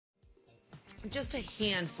Just a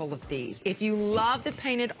handful of these. If you love the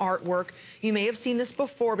painted artwork, you may have seen this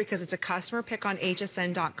before because it's a customer pick on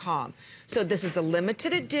hsn.com. So this is the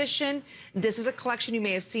limited edition. This is a collection you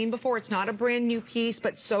may have seen before. It's not a brand new piece,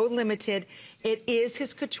 but so limited. It is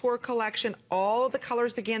his couture collection. All of the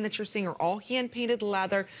colors, again, that you're seeing are all hand-painted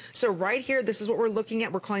leather. So right here, this is what we're looking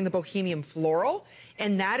at. We're calling the Bohemian Floral,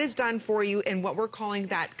 and that is done for you in what we're calling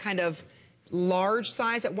that kind of large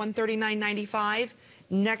size at $139.95.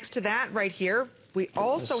 Next to that right here, we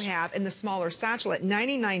also have in the smaller satchel at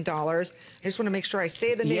 $99. I just want to make sure I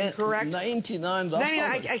say the name correct. $99.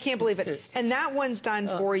 I can't believe it. And that one's done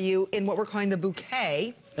for you in what we're calling the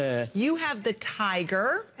bouquet. You have the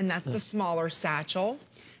tiger, and that's the smaller satchel.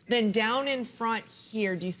 Then down in front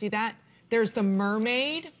here, do you see that? There's the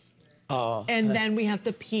mermaid, and then we have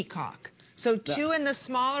the peacock. So 2 in the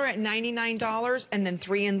smaller at $99, and then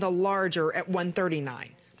 3 in the larger at $139.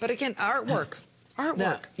 But again, artwork.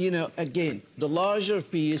 Now, you know, again, the larger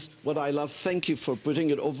piece, what I love, thank you for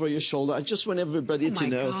putting it over your shoulder. I just want everybody to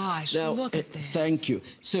know. Oh my gosh, now, look at this. Thank you.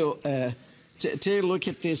 So, take a look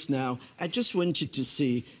at this now. I just want you to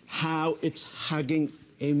see how it's hugging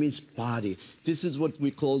Amy's body. This is what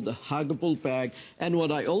we call the huggable bag. And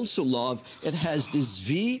what I also love, it has this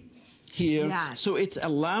V here. Yes. So it's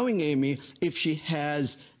allowing Amy, if she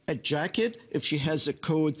has a jacket, if she has a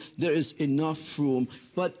coat, there is enough room,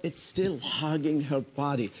 but it's still hugging her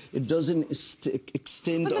body. It doesn't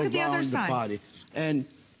extend around the body. And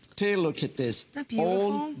take a look at this. Isn't that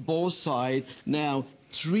beautiful? On both sides. Now,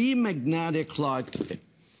 3 magnetic lock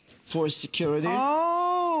for security.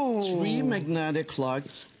 Oh! 3 magnetic lock.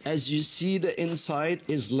 As you see, the inside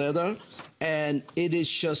is leather, and it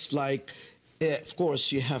is just like, of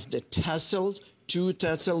course, you have the tassels, 2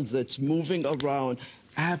 tassels that's moving around.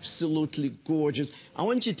 Absolutely gorgeous. I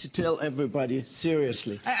want you to tell everybody,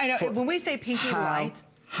 seriously. I know, when we say pinky light,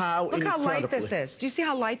 look how light this is. Do you see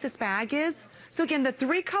how light this bag is? So again, the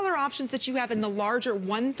 3 color options that you have in the larger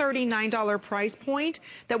 $139 price point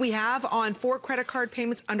that we have on 4 credit card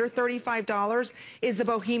payments under $35 is the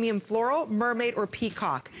Bohemian Floral, Mermaid, or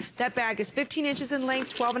Peacock. That bag is 15 inches in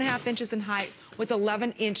length, 12.5 inches in height, with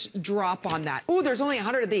 11-inch drop on that. Ooh, there's only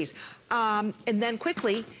 100 of these. And then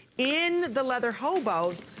quickly, in the leather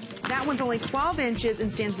Hobo, that one's only 12 inches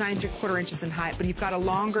and stands 9¾ inches in height, but you've got a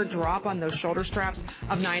longer drop on those shoulder straps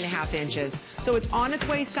of 9.5 inches. So it's on its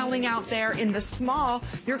way selling out there. In the small,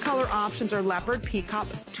 your color options are leopard, peacock,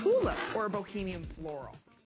 tulips, or bohemian floral.